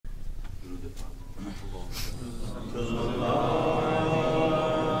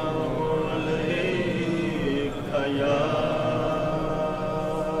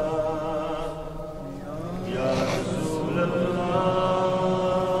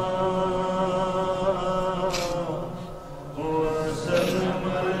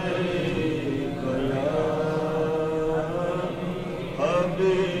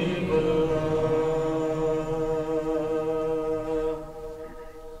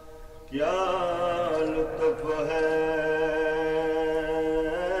کیا لطف ہے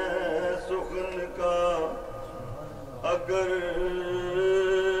سخن کا اگر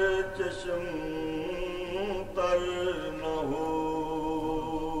چشم تر نہ ہو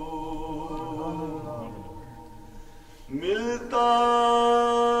ملتا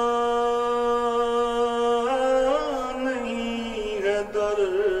نہیں ہے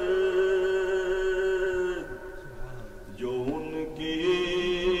درد جو ان کی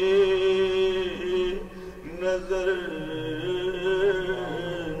نظر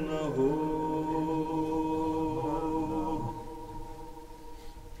نہ ہو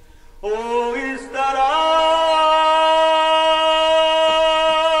اس طرح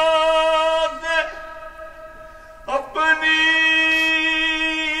سے اپنی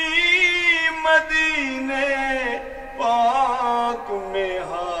مدینے پاک میں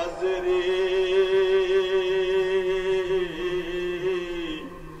حاضری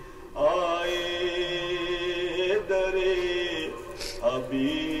آئے درے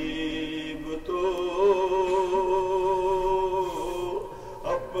حبیب تو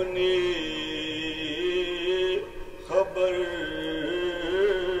اپنی خبر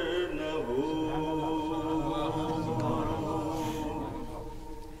نہ ہو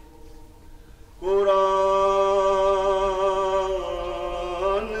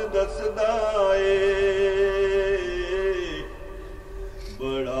قرآن دسدائے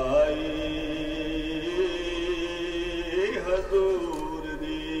بڑائی حضور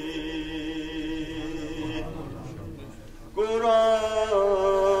دی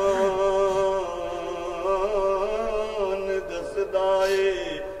قرآن دسدائے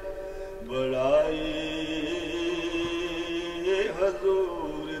بڑائی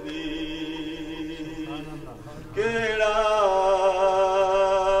حضور دی کیڑا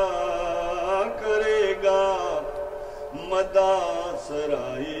کرے گا مدا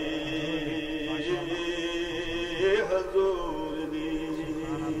سرائی حضور دی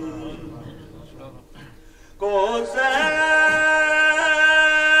کو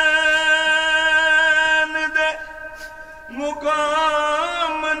سین دے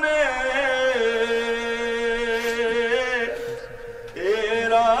مقام نے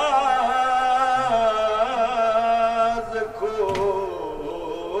راز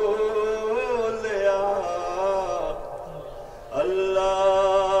کھولیا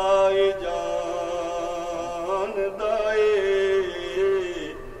اللہ جان دائے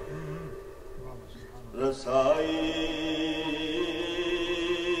رسائی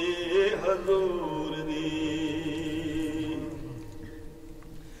حضور دی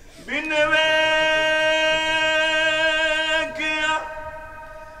بن ویکھیا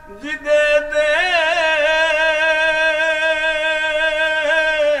جدے تے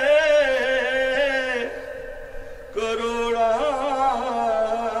کروڑاں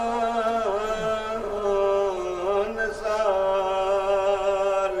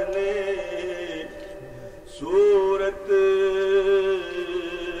نثار نے صورت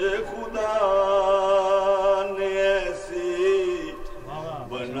خدا نے ایسی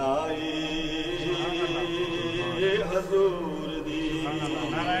بنائی حضور دی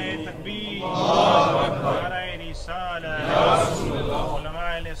نعرہ تکبیر نعرہ رسالہ علماء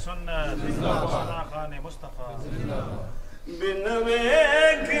اہل سنت سنا خان مصطفیٰ بن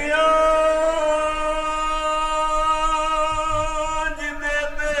ویکھیا جدے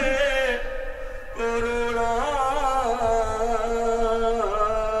تے کروڑاں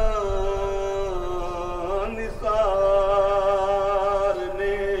نثار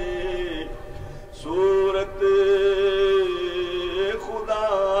نے صورت خدا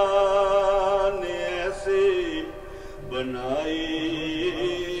نے ایسی بنائی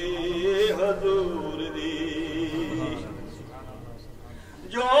حضور دی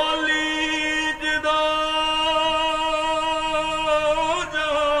جولی جدو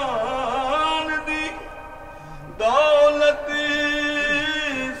جان دی دولت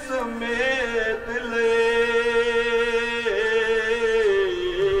سمیت لے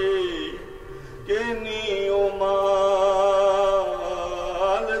کینی او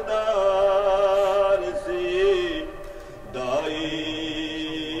مالدار سی دائی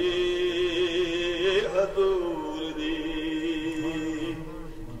حضور دی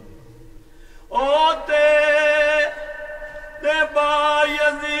اوتے تے با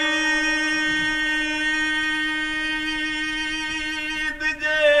یزید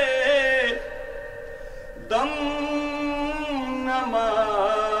جے دم نہ مار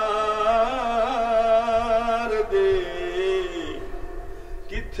دے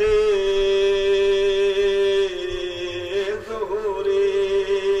کتھے ظہورے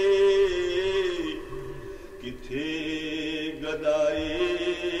کتھے گدائی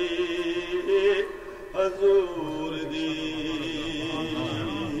حضور دی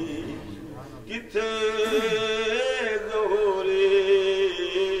کتھے ظہوری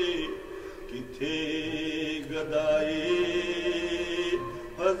کتھے گدائی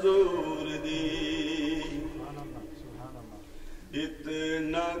حضور دی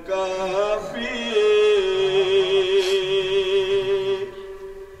اتنا کافی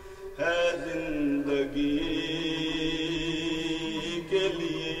ہے زندگی کے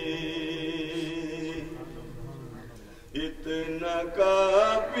لیے اتنا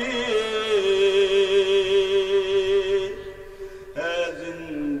کافی ہے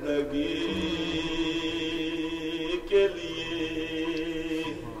زندگی کے لیے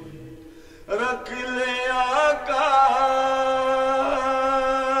رکھ لے آقا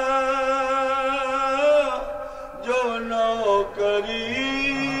جو نوکری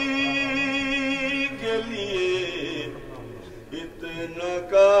کے لیے اتنا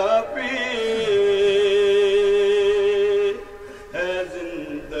کافی ہے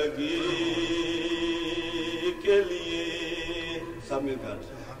زندگی کے لیے سب مل کر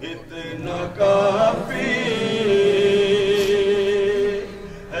اتنا کافی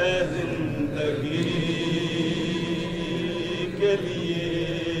ہے زندگی کے لیے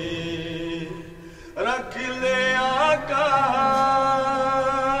رکھ لے آقا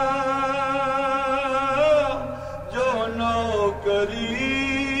جو نوکری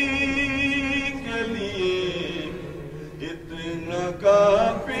کے لیے اتنا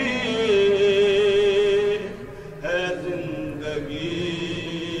کافی ہے زندگی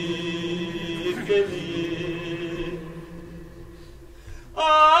کے لیے آ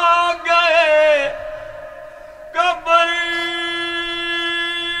گئے قبر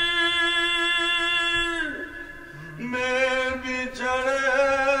میں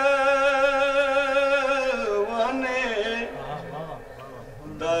بچھڑوانے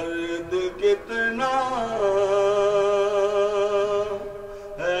درد کتنا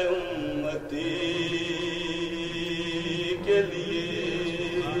ہے امتی کے لیے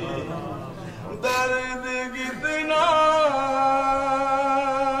درد کتنا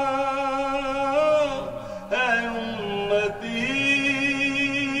ہے امتی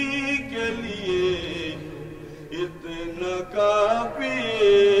کے لیے اتنا کافی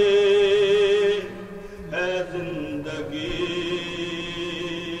ہے زندگی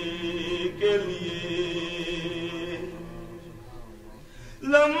کے لیے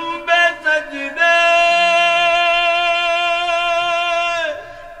لمبے سجدے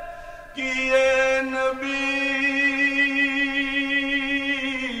کیے نبی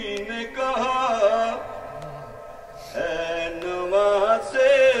نے کہا ہے نواسے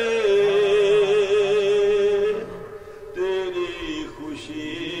تیری خوشی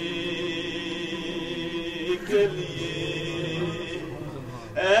کے لیے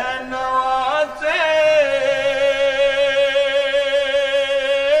اے نواسے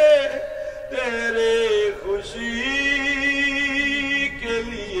تیرے خوشی کے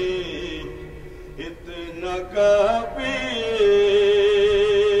لیے اتنا کافی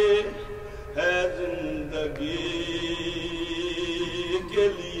ہے زندگی کے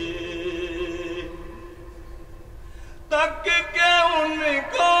لیے تک کہ ان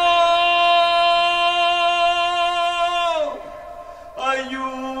کو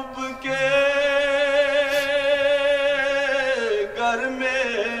ایوب کے گھر میں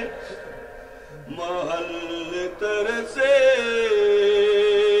محل ترسے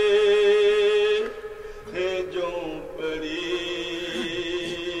ہے جھونپڑی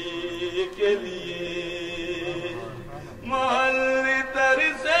کے لیے محل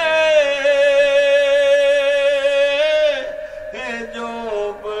ترسے ہے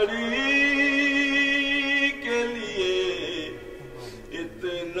جھونپڑی کے لیے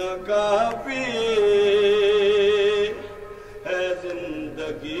اتنا کافی ہے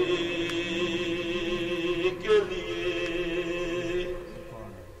زندگی کے لیے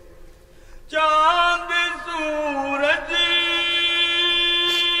چاند سورج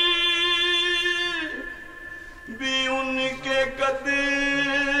بھی ان کے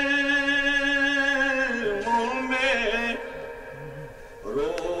قدموں میں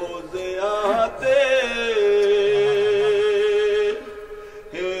روز آتے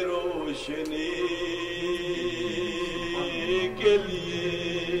ہیں روشنی کے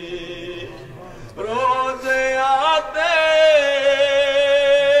لیے روز آتے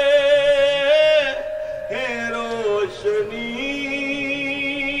ہیں روشنی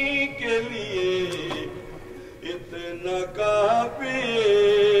کے لیے اتنا کافی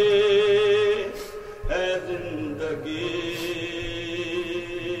ہے زندگی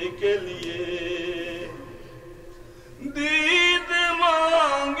کے لیے دید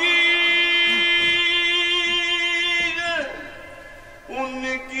مانگی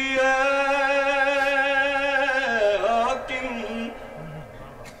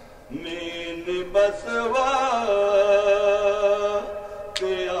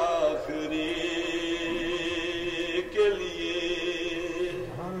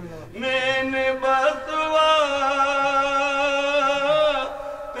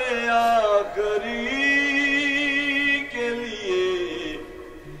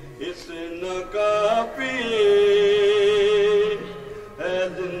पिए है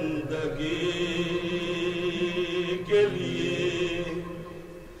जिंदगी के लिए।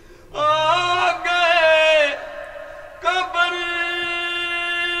 आ गए कब्र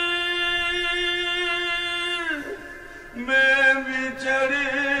में बिछड़वाने,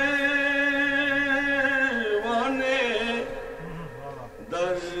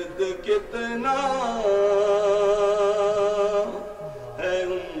 दर्द कितना है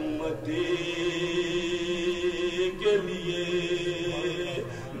उम्मती के लिए,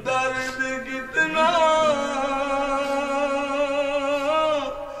 दर्द कितना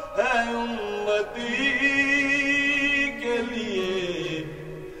है उम्मती के लिए,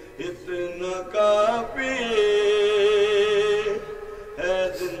 इतना काफी है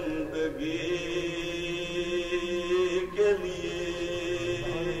जिंदगी के लिए।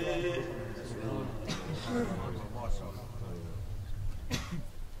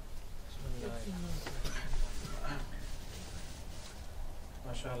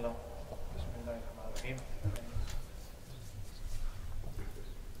 MashaAllah. Bismillahirrahmanirrahim.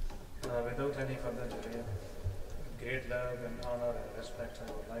 Without any further delay, great love and honor and respect, I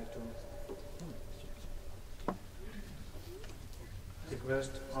would like to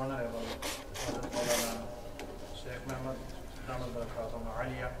request Honorable Moulana Sheikh Mohammad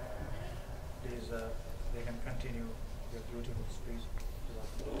please they can continue their beautiful speech.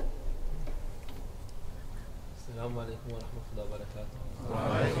 السلام عليكم ورحمة الله وبركاته.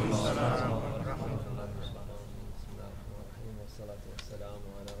 وعليكم السلام ورحمة الله وبركاته. بسم الله الرحمن الرحيم والصلاة والسلام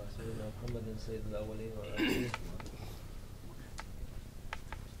على رسولنا محمد سيد الأولين والآخرين.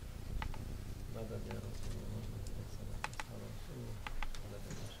 مدد يا رسول الله.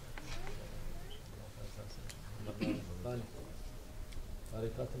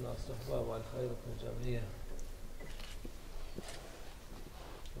 طريقتنا الصحبة والخير الجمعية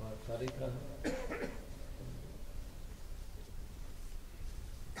والطريقة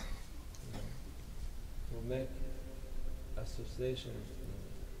to make association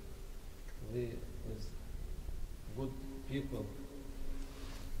with good people.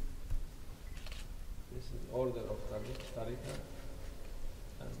 This is order of tariqa,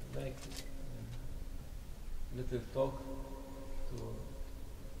 and make little talk to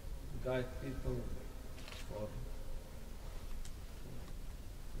guide people for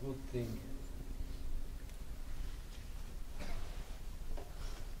good thing.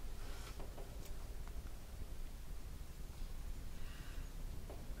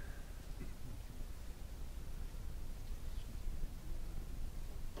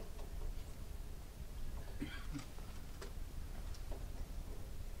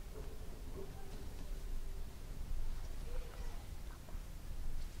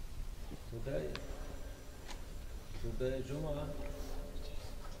 Today Jumu'ah,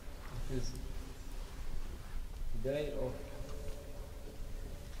 it is day of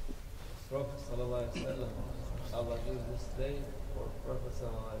Prophet Sallallahu Alaihi Wasallam. Allah gives this day for Prophet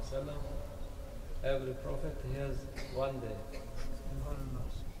Sallallahu Alaihi Wasallam. Every prophet he has one day.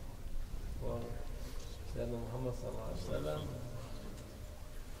 For Sayyidina Muhammad Sallallahu Alaihi Wasallam,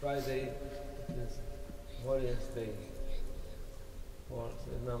 Friday is holiest day. For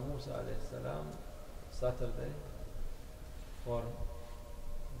Sayyidina Musa Alayhi Salam, Saturday. For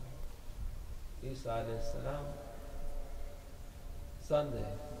Isa Alayhi Salam, Sunday.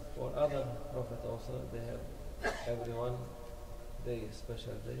 For other prophets also, they have every one day,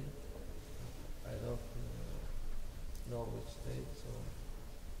 special day. I don't know which day, so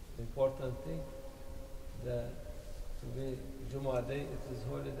important thing that to be Jumu'ah day, it is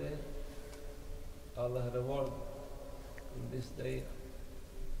holy day. Allah reward in this day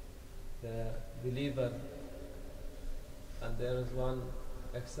the believer, and there is one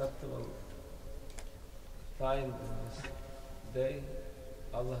acceptable time in this day.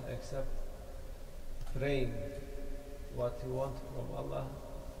 Allah accept praying what you want from Allah.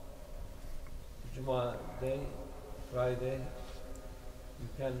 Jumu'ah day, Friday, you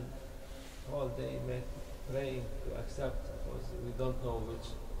can all day make praying to accept, because we don't know which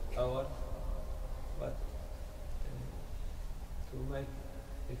hour, but to make,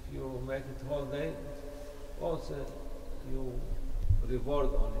 if you make it whole day, also you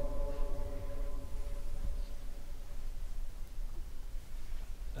reward on it.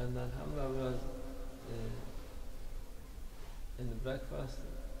 And alhamdulillah, was in the breakfast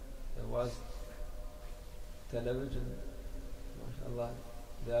there was television, mashallah,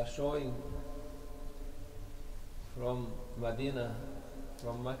 they are showing from Medina,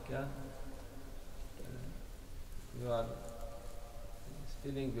 from Makka, you are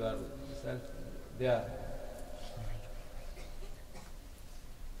feeling yourself there.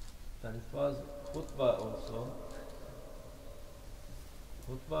 And it was khutbah also.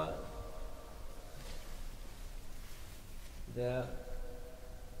 Khutbah, the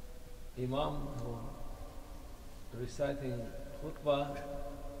Imam who reciting khutbah,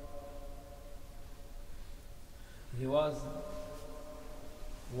 he was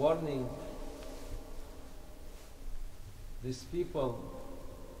warning these people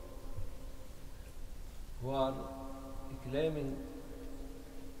who are claiming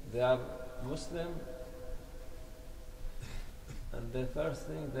they are Muslim, and the first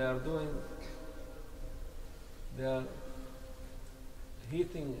thing they are doing, they are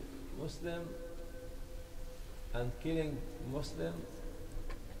hitting Muslim and killing Muslim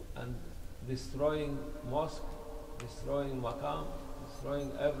and destroying mosque, destroying maqam,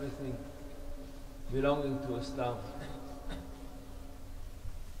 destroying everything belonging to Islam.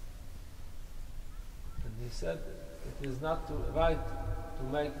 And he said it is not right to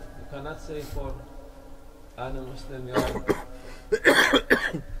make, you cannot say for I'm a Muslim, you are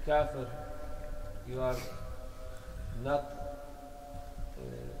kafir, you are not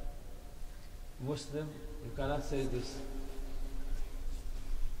Muslim, you cannot say this.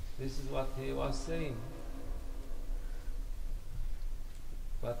 This is what he was saying.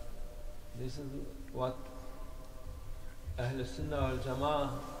 But this is what Ahl Sunnah wal Jama'ah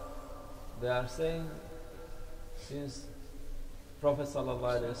they are saying since Prophet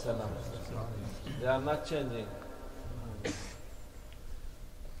Sallallahu Alaihi Wasallam. They are not changing.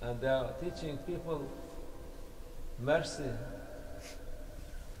 And they are teaching people mercy,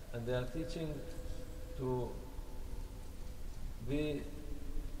 and they are teaching to be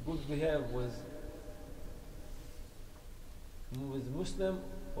good behave with Muslim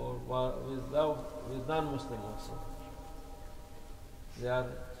or with non-Muslim also. They are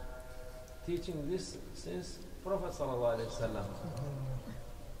teaching this since Prophet Sallallahu Alaihi Wasallam.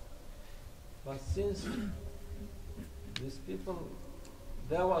 But since these people,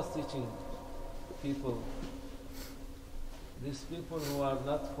 they was teaching people, these people who are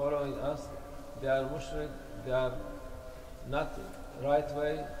not following us, they are mushrik, they are not right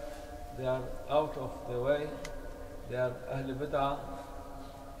way, they are out of the way, they are Ahl bida'a,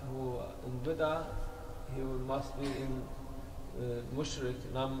 who in bida'a, he must be in mushrik,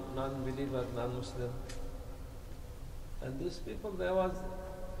 non-believer, non-Muslim. And these people, they was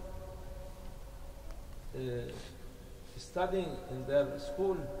studying in their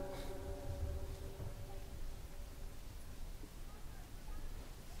school.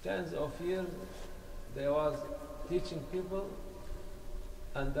 Tens of years they was teaching people,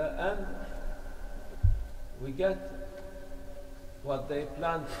 and the end we get what they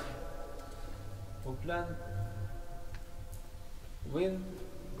planned. Who planned wind,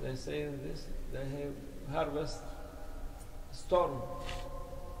 they say this, they have harvest storm.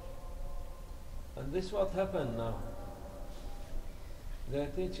 And this is what happened now. They are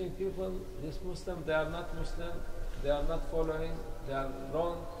teaching people, this Muslim, they are not Muslim, they are not following, they are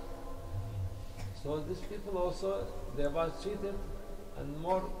wrong. So these people also, they were cheated, and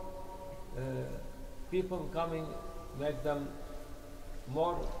more people coming make them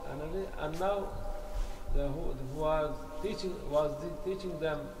more analytic. And now the who was teaching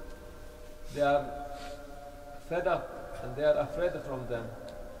them, they are fed up and they are afraid from them,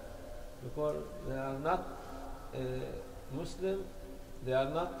 because they are not Muslim, they are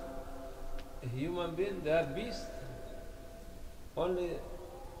not a human being, they are beasts. Only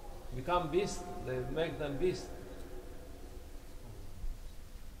become beasts, they make them beasts.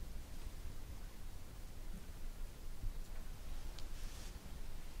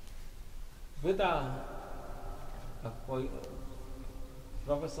 Bida'a,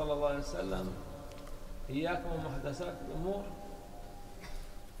 Prophet sallallahu alaihi wasallam, إياكم ومحدثات الأمور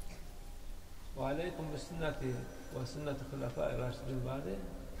وعليكم بسنتي وسنة الخلفاء الراشدين بعدي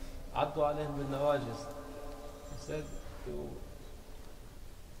عضوا عليهم بالنواجذ. He said, you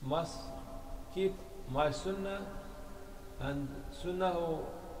must keep my sunnah and sunnah who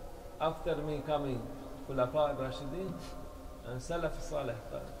after me coming, Khulafa al-Rashidin and Salaf Salih.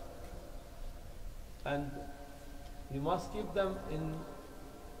 And you must keep them in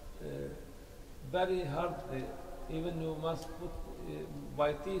very hard, even you must put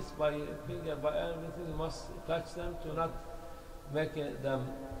by teeth, by finger, by everything, you must touch them to not make them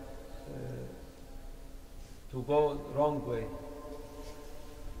to go wrong way.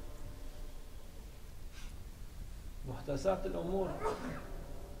 Muhtasat al-umur,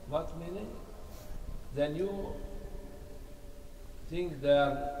 what meaning? The new thing they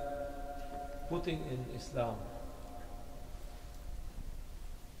are putting in Islam.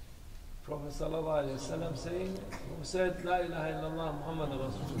 Prophet sallallahu alaihi wasallam saying, who said La ilaha illallah Muhammad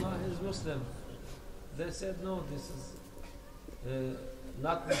Rasulullah, he is Muslim. they said, no, this is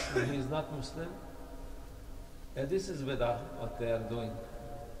not Muslim, he is not Muslim. And this is bidah, what they are doing.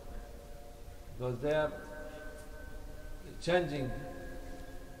 Because they are changing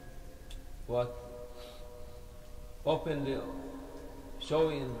what openly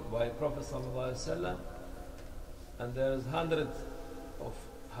showing by Prophet ﷺ, and there is hundreds of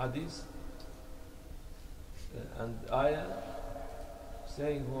hadiths and ayah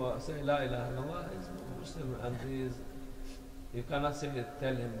saying who say La ilaha illallah is Muslim, and he is, you cannot say it,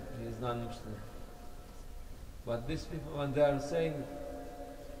 tell him he is non-Muslim. But these people, when they are saying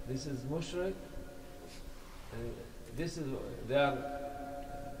this is mushrik, this is, they are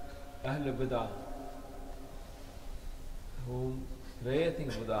Ahl Bidah, who creating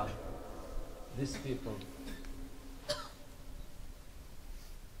Bidah, these people.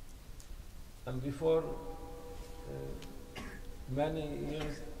 And before many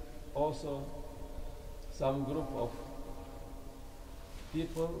years also some group of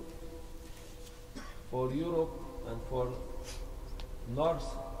people for Europe and for North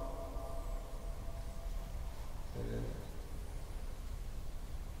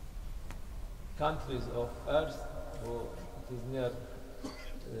countries of Earth, who it is near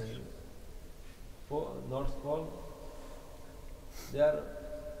North Pole, they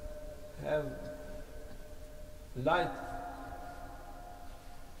have light.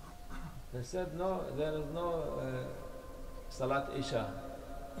 They said no, there is no Salat Isha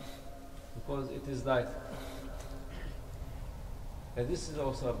because it is light. And this is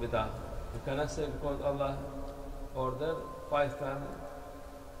also a bidah. You cannot say because Allah ordered 5 times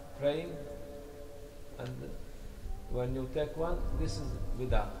praying, and when you take one, this is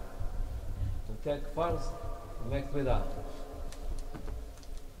bidah. You take farz, you make bidah.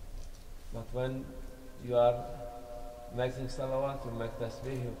 But when you are making salawat, you make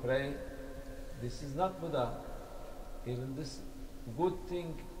tasbih, you pray, this is not bidah. Even this good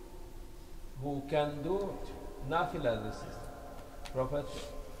thing who can do nafila, this is. Prophet,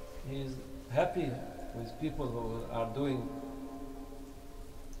 he is happy with people who are doing,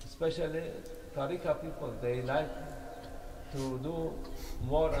 especially tariqah people, they like to do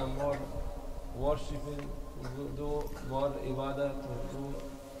more and more worshipping, to do more ibadah, to do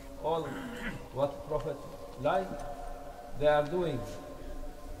all what Prophet liked, they are doing.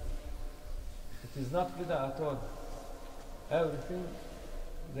 It is not bidah at all. Everything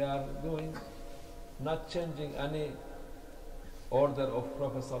they are doing, not changing any order of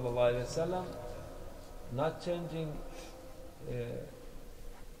Prophet ﷺ, not changing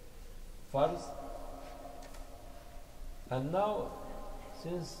farz. And now,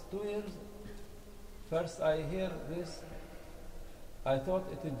 since 2 years, first I hear this, I thought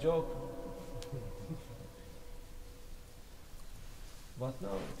it is a joke. But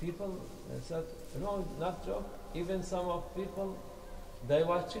now people said, no, not joke. Even some of people, they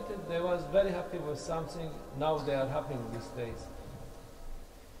were cheated, they was very happy with something, now they are happy these days.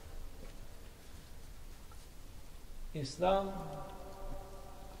 Islam,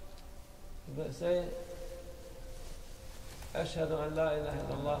 they say, أشهد أن لا إله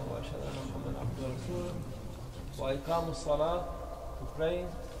إلا الله وأشهد أن محمدا عبده ورسوله وإقام الصلاة, to pray,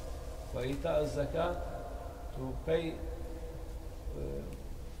 وإيتاء الزكاة, to pay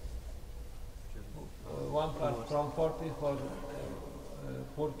 1 part from 40 for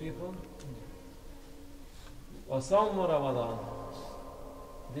poor people. وصوم Ramzan,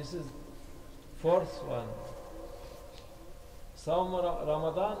 this is 4th one. Sawm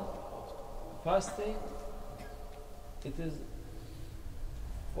Ramadan, fasting, it is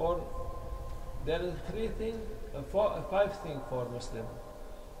for, there is 3 things, 5 things for Muslim,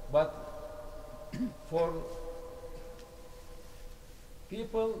 but for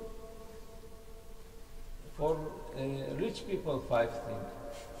people, for rich people 5 things,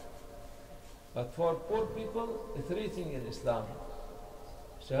 but for poor people 3 things in Islam: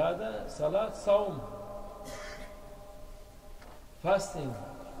 Shahada, Salat, Sawm. Fasting,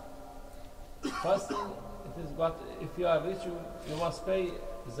 it is, but if you are rich, you must pay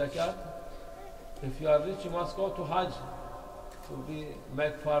zakat. If you are rich, you must go to Hajj to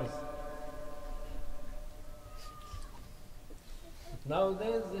make farz.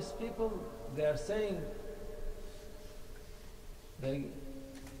 Nowadays, these people, they are saying, they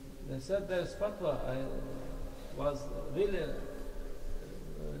said there is fatwa. I was really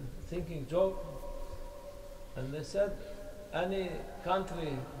thinking joke, and they said, any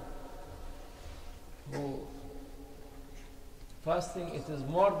country who fasting it is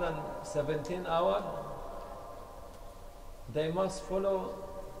more than 17 hours, they must follow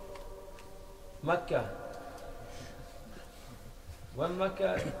Makka. When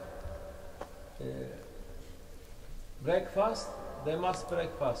Makka break fast, they must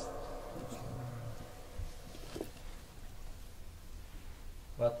break fast.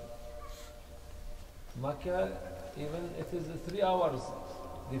 But Makka, even it is 3 hours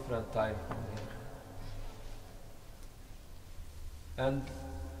different time from here. And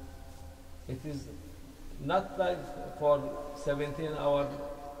it is not like for 17-hour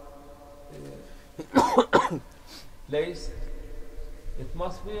place. It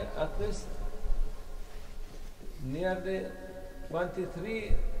must be at least nearly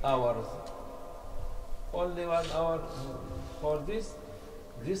 23 hours. Only 1 hour for this.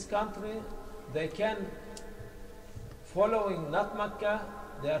 This country, they can following not Mecca,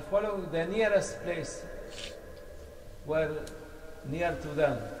 they are following the nearest place where near to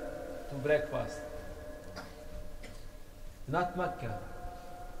them to breakfast. Not Mecca.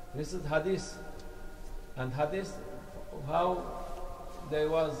 This is hadith. And hadith, how there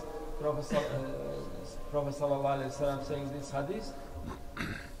was Prophet Sallallahu Alaihi Wasallam saying this hadith.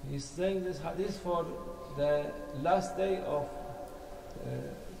 He's saying this hadith for the last day of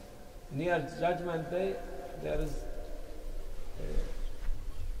near Judgment Day. There is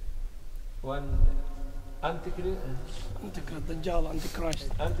one Antichrist.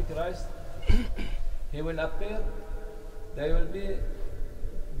 He will appear. There will be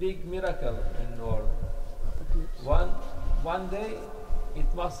big miracle in the world. One day it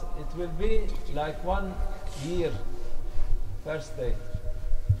will be like 1 year. First day.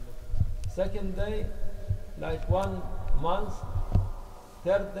 Second day like 1 month.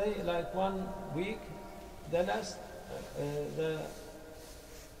 Third day like 1 week. The last the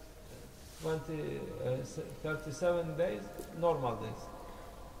 37 days, normal days.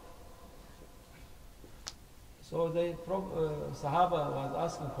 So the Sahaba was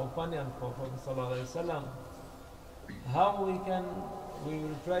asking companion for Prophet Sallallahu Alaihi Wasallam, how we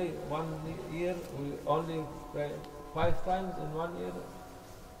will pray 1 year, we only pray 5 times in 1 year?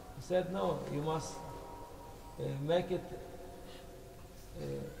 He said, no, you must make it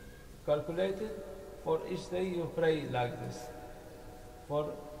calculated. For each day you pray like this.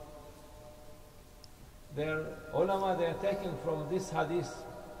 For their ulama, they are taking from this hadith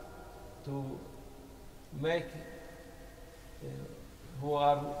to make who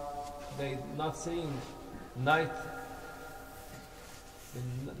are they not seeing night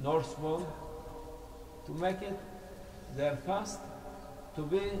in North Pole, to make it their fast to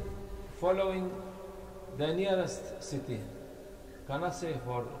be following the nearest city. Cannot say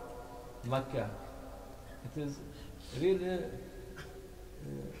for Mecca. It is really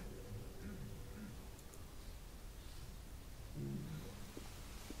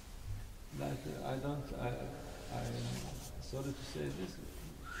like I'm sorry to say this,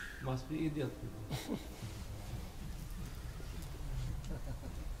 must be idiot people.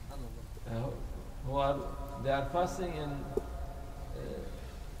 They are fasting in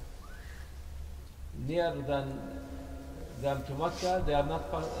near than them to Mecca. They are not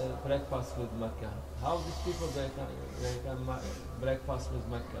breakfast with Mecca. How these people they can breakfast with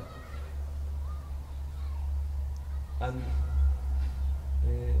Mecca? And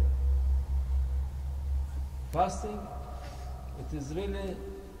fasting, it is really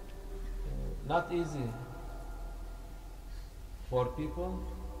not easy for people,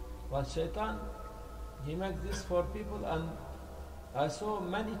 but Shaitan, he makes this for people, and I saw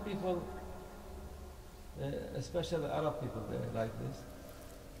many people, especially Arab people, they like this,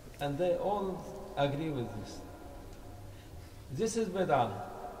 and they all agree with this. This is bida'a.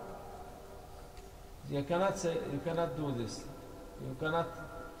 You cannot say, you cannot do this. You cannot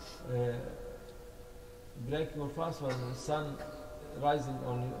break your fast when the sun rising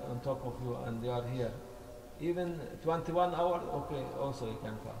on top of you and you are here. Even 21 hours, okay, also you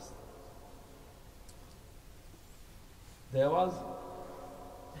can fast. There was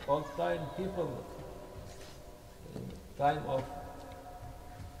old time people, time of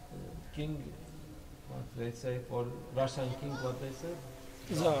king, what they say for Russian king, what they say?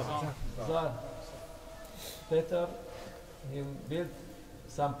 Tsar. Peter, he built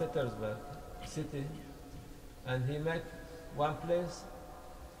St. Petersburg city, and he made one place,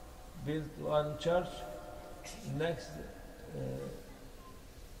 built one church, next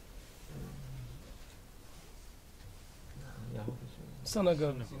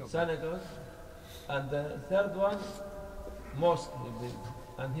synagogue, and the third one, mosque he built,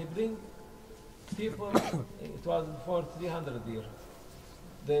 and he bring people. It was for 300 years.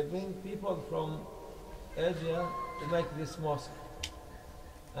 They bring people from Asia to make this mosque,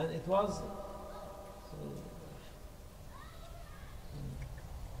 and it was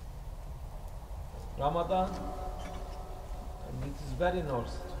Ramadan, and it is very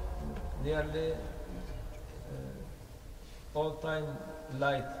north, nearly all time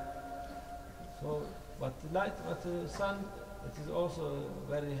light. So, but light, but sun, it is also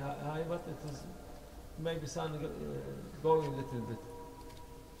very high, but it is maybe sun going a little bit.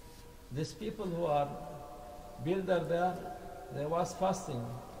 These people who are builder there, they was fasting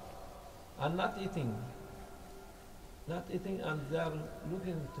and not eating, and they are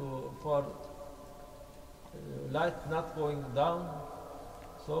looking for light not going down.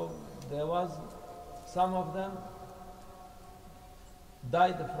 So there was some of them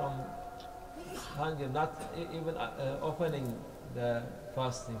died from hunger, not even opening the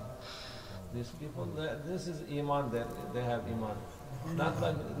fasting. These people, this is iman, they have iman. Not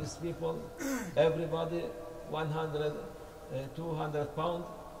like these people, everybody 100, 200 pounds,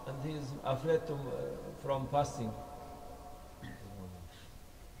 and he is afraid from fasting.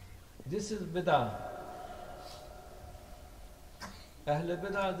 This is bida'a. Ahl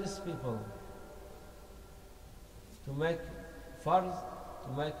bida'a, these people, to make farz,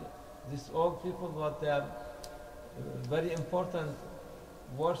 to make these old people what they are very important,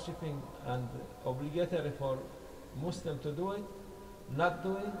 worshipping and obligatory for Muslim to do it, not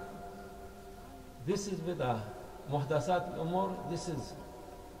doing. This is bid'ah. Muhdasat al-umur, this is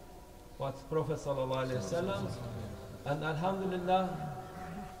what Prophet sallallahu alaihi wasallam, and alhamdulillah,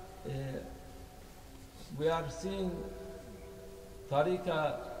 we are seeing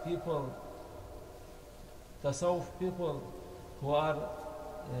tariqa people, tasawwuf people who are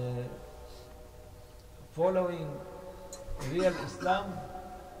following real Islam,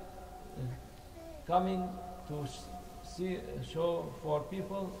 coming to show for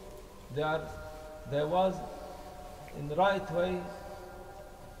people there was in the right way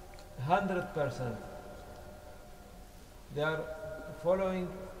 100%. They are following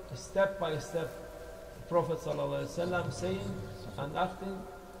step by step Prophet ﷺ saying and acting,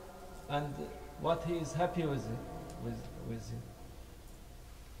 and what he is happy with him.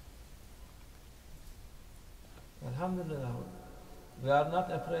 Alhamdulillah, we are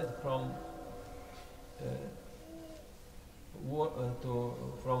not afraid from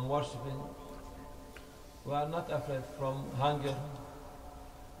from worshipping. We are not afraid from hunger.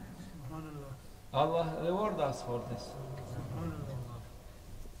 Allah reward us for this.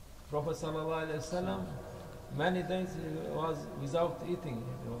 Prophet sallallahu alaihi wasallam, many days he was without eating.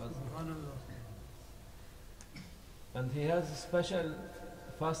 And he has a special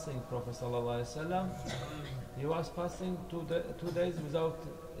fasting. Prophet sallallahu alaihi wasallam, he was fasting 2 days without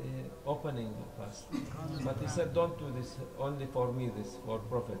opening the fast. But he said, don't do this only for me, this for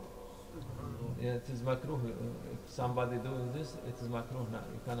Prophet. It is makruh. If somebody doing this, it is makruh. No,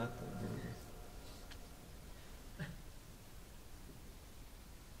 you cannot do this.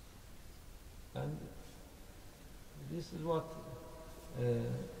 And this is what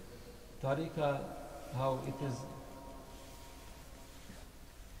tariqa, how it is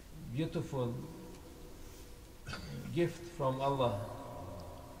beautiful gift from Allah.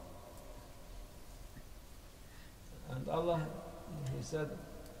 And Allah, he said,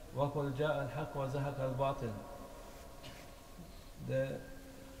 وَقُلْ جَاءَ الْحَقُّ وَزَهَقَ الْبَاطِلِ. The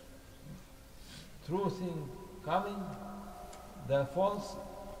true thing coming, the false,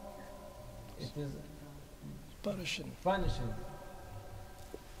 it is punishing.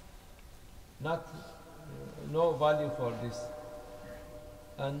 Not no value for this.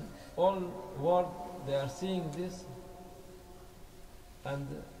 And all world, they are seeing this, and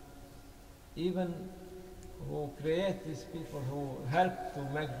even who create these people, who help to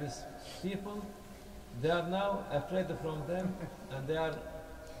make these people, they are now afraid from them, and they are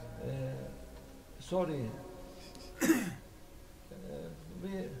sorry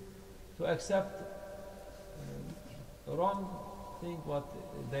to accept wrong thing what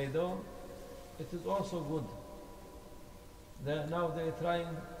they do. It is also good. Now they are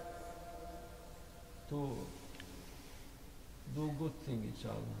trying to do good thing,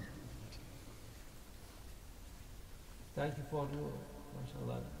 inshallah. Thank you for you,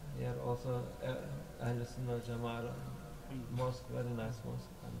 mashallah. Here also Ahl Sunnah Jama'ah Mosque, very nice mosque,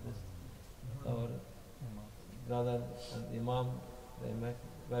 and this our brother and Imam, they make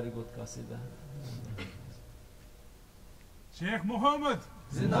very good qasida. Sheikh Mohammad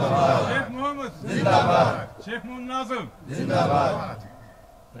Zindabad. Sheikh Mohammad Zindabad. Sheikh Munazim Zindabad.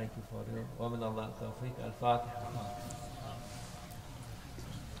 Thank you for you. Wa min Allah tawfiq. Al-Fatiha.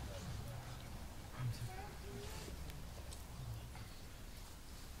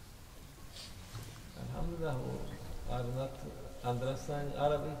 Alhamdulillah, who are not understanding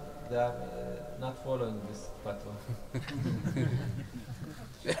Arabic, they are not following this fatwa.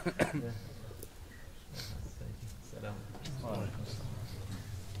 Yeah. Thank you. Salam.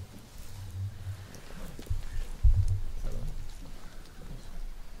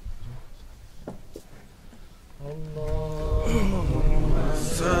 اللهم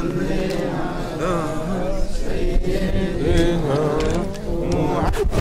صل